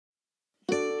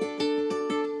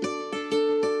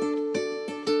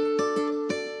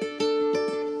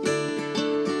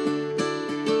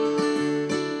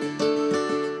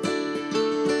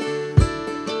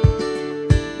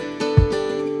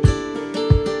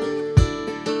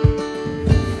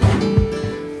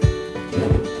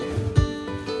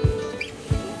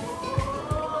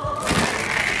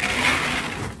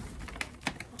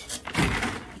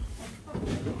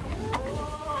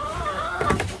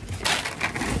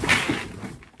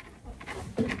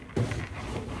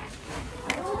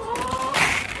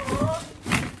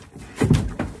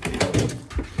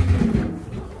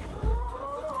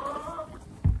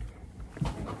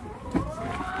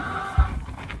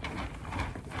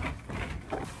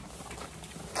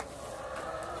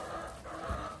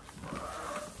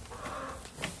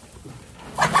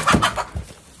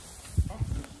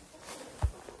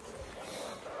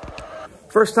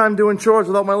First time doing chores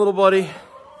without my little buddy.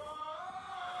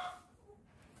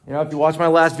 You know, if you watch my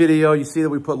last video, you see that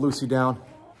we put Lucy down.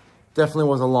 Definitely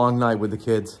was a long night with the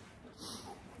kids.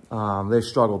 They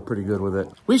struggled pretty good with it.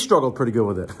 We struggled pretty good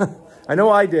with it. I know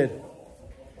I did.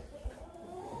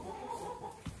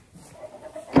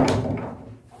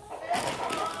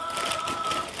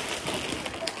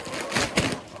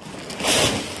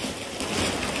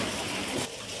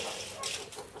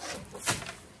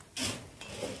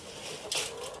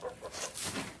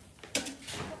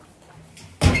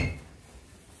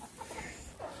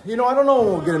 You know, I don't know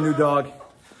when we'll get a new dog.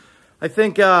 I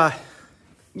think,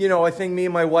 you know, I think me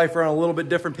and my wife are on a little bit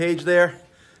different page there.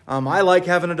 I like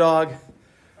having a dog.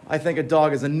 I think a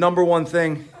dog is the #1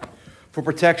 thing for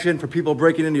protection, for people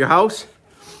breaking into your house,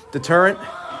 deterrent.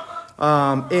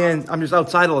 And I'm just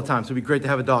outside all the time, so it'd be great to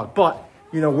have a dog. But,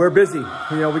 you know, we're busy.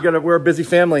 You know, we're a busy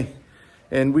family,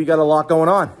 and we got a lot going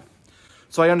on.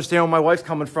 So I understand where my wife's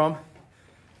coming from.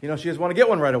 You know, she just want to get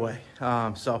one right away.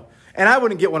 And I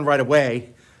wouldn't get one right away.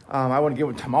 I wouldn't get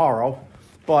one tomorrow,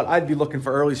 but I'd be looking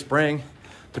for early spring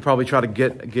to probably try to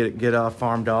get a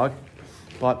farm dog.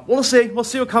 But we'll see. We'll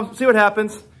see what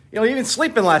happens. You know, even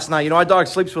sleeping last night. You know, our dog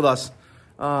sleeps with us.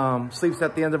 Sleeps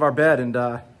at the end of our bed. And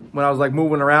when I was like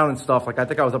moving around and stuff, like I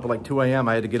think I was up at like 2 a.m.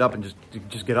 I had to get up and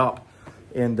just get up.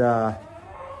 And you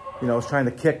know, I was trying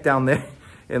to kick down there,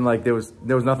 and like there was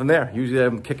nothing there. Usually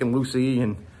I'm kicking Lucy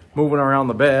and moving around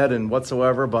the bed and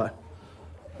whatsoever. But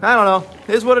I don't know.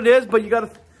 It is what it is. But you got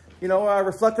to, you know,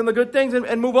 reflect on the good things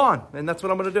and move on. And that's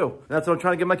what I'm going to do. That's what I'm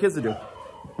trying to get my kids to do.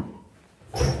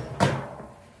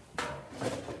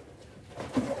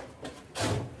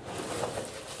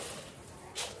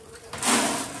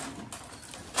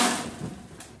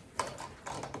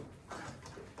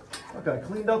 Okay, I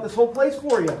cleaned out this whole place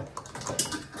for you.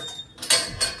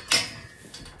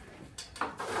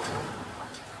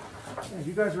 Yeah,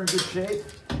 you guys are in good shape.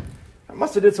 I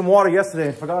must have did some water yesterday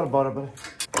and forgot about it, but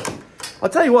I'll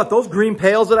tell you what, those green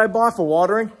pails that I bought for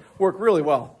watering work really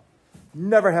well.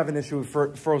 Never have an issue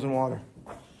with frozen water.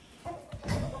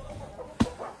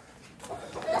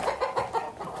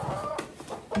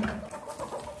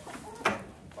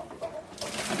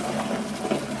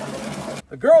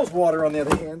 The girls' water, on the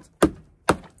other hand,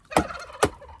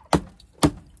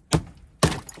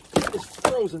 is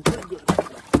frozen pretty good.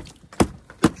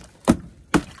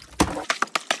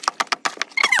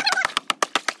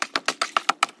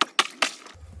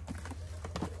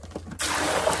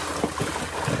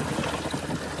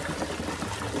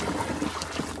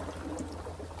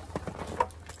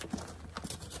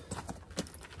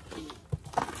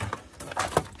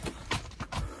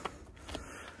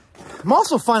 I'm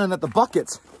also finding that the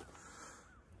buckets,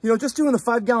 you know, just doing the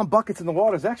 5-gallon buckets in the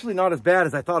water is actually not as bad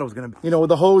as I thought it was going to be. You know, with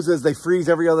the hoses, they freeze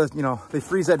every other, you know, they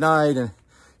freeze at night, and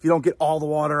if you don't get all the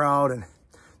water out, and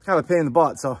it's kind of a pain in the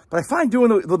butt. So, but I find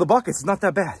doing the buckets is not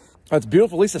that bad. It's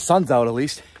beautiful. At least the sun's out, at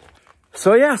least.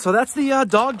 So yeah, so that's the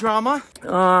dog drama.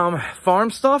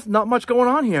 Farm stuff, not much going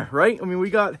on here, right? I mean,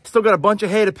 we still got a bunch of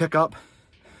hay to pick up.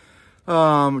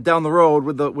 Down the road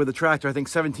with the tractor, I think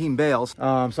 17 bales. So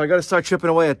I got to start chipping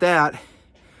away at that.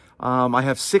 I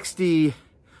have 60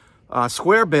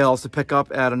 square bales to pick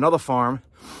up at another farm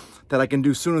that I can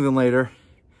do sooner than later.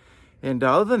 And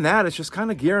other than that, it's just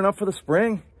kind of gearing up for the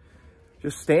spring.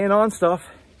 Just staying on stuff.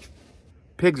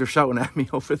 Pigs are shouting at me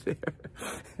over there.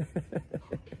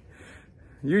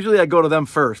 Usually I go to them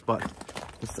first, but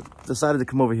just decided to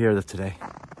come over here today.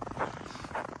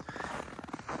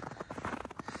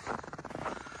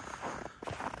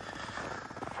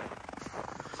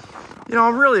 You know,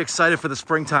 I'm really excited for the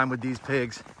springtime with these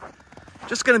pigs.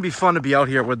 Just gonna be fun to be out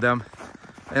here with them.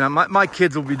 And my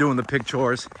kids will be doing the pig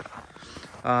chores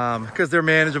because they're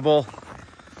manageable,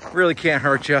 really can't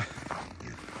hurt you.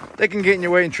 They can get in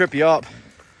your way and trip you up,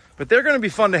 but they're gonna be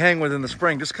fun to hang with in the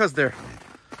spring just because they're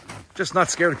just not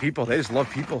scared of people. They just love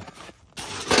people.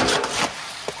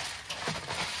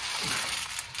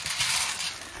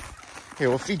 Here,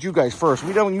 we'll feed you guys first.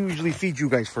 We don't usually feed you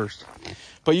guys first.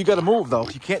 But you gotta move though.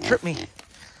 You can't trip me.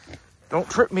 Don't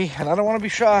trip me, and I don't want to be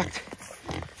shocked.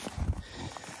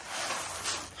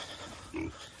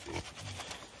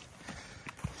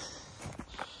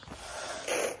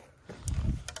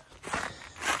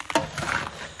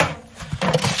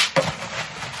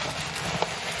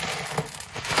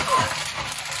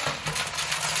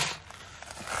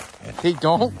 Hey,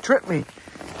 don't trip me.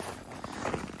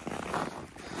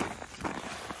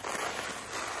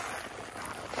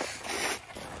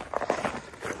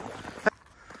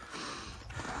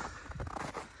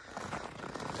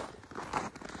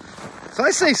 So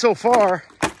I say so far,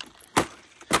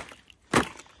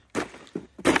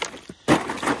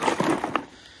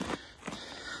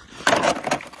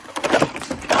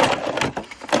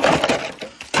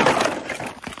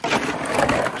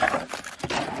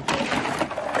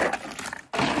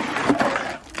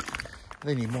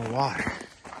 they need more water.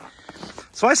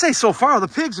 So I say so far, the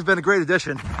pigs have been a great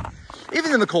addition,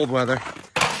 even in the cold weather.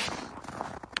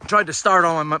 Tried to start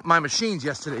on my machines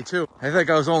yesterday too. I think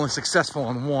I was only successful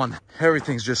on one.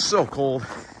 Everything's just so cold.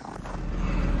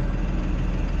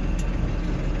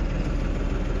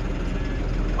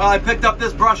 Well, I picked up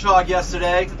this brush hog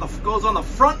yesterday. It goes on the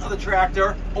front of the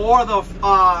tractor or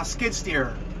the skid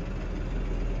steer.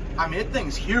 I mean, that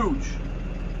thing's huge.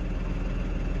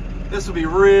 This will be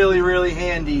really, really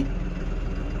handy.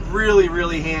 Really,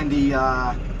 really handy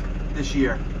this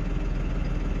year.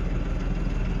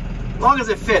 As long as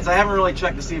it fits. I haven't really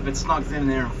checked to see if it snugs in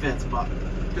there and fits, but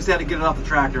just had to get it off the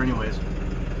tractor anyways.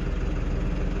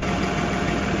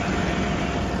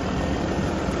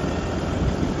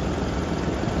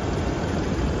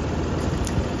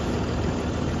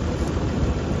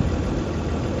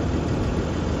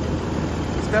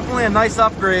 It's definitely a nice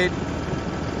upgrade.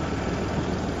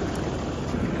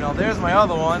 You know, there's my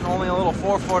other one, only a little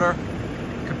 4-footer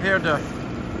compared to,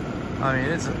 I mean,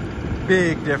 it's a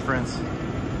big difference.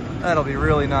 That'll be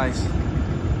really nice.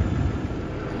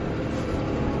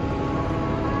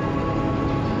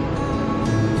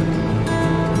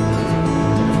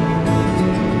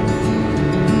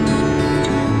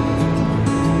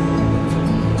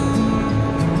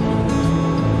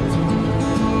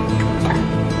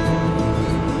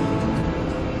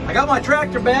 I got my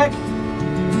tractor back.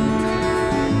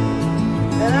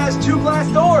 And it has 2 glass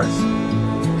doors.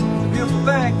 It's a beautiful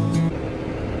thing.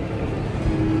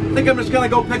 I think I'm just gonna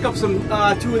go pick up some 2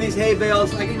 of these hay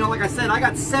bales. You know, like I said, I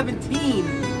got 17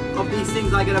 of these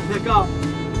things I gotta pick up.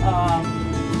 So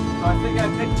I think I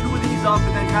picked 2 of these up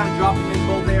and then kind of drop them in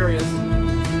both areas.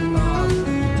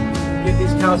 Give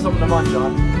these cows something to munch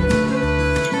on.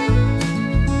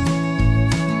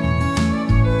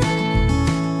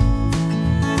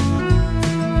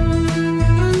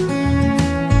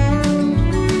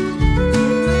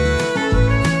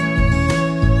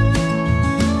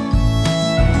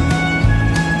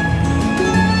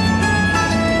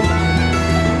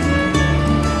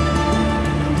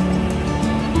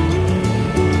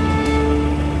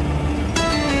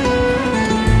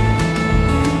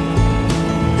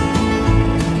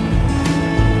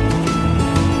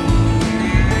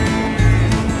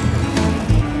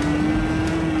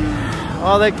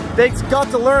 Well, they got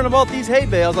to learn about these hay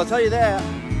bales, I'll tell you that.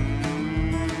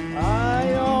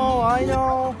 I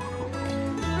know.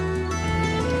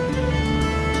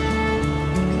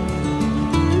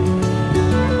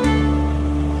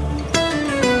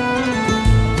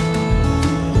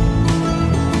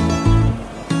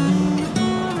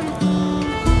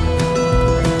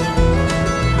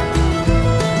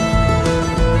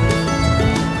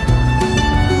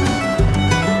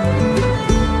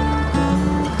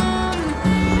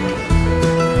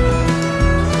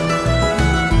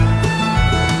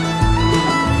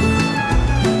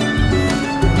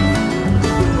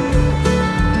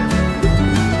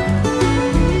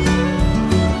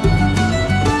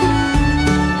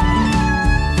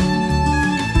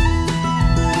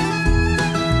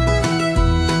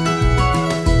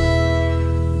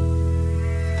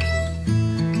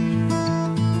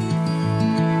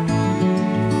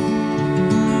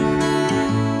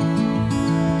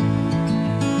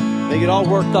 They get all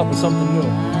worked up with something new.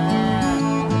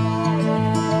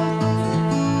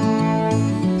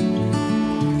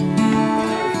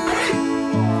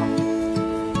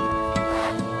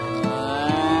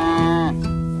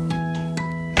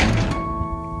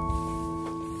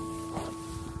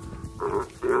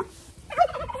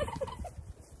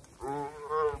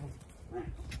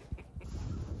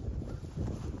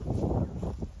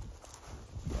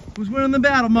 Who's winning the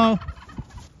battle, Mo?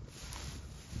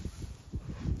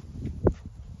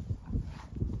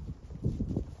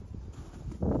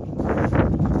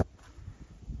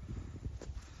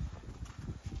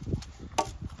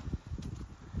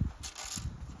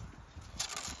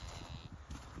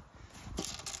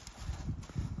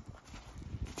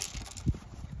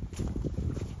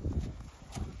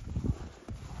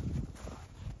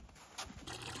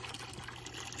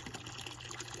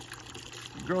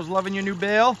 Girls loving your new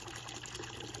bale?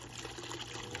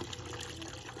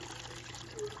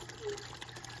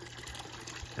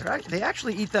 They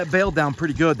actually eat that bale down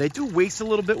pretty good. They do waste a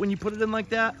little bit when you put it in like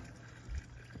that.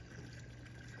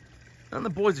 And the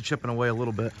boys are chipping away a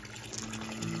little bit.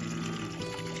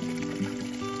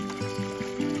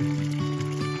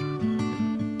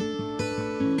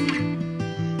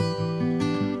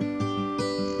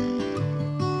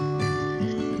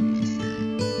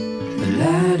 The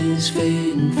light is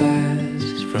fading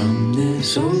fast. From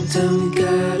this old town we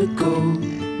gotta go.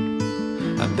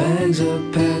 Our bags are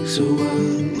packed, so what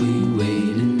we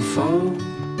waiting for? fall.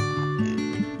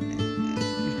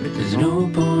 There's no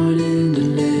point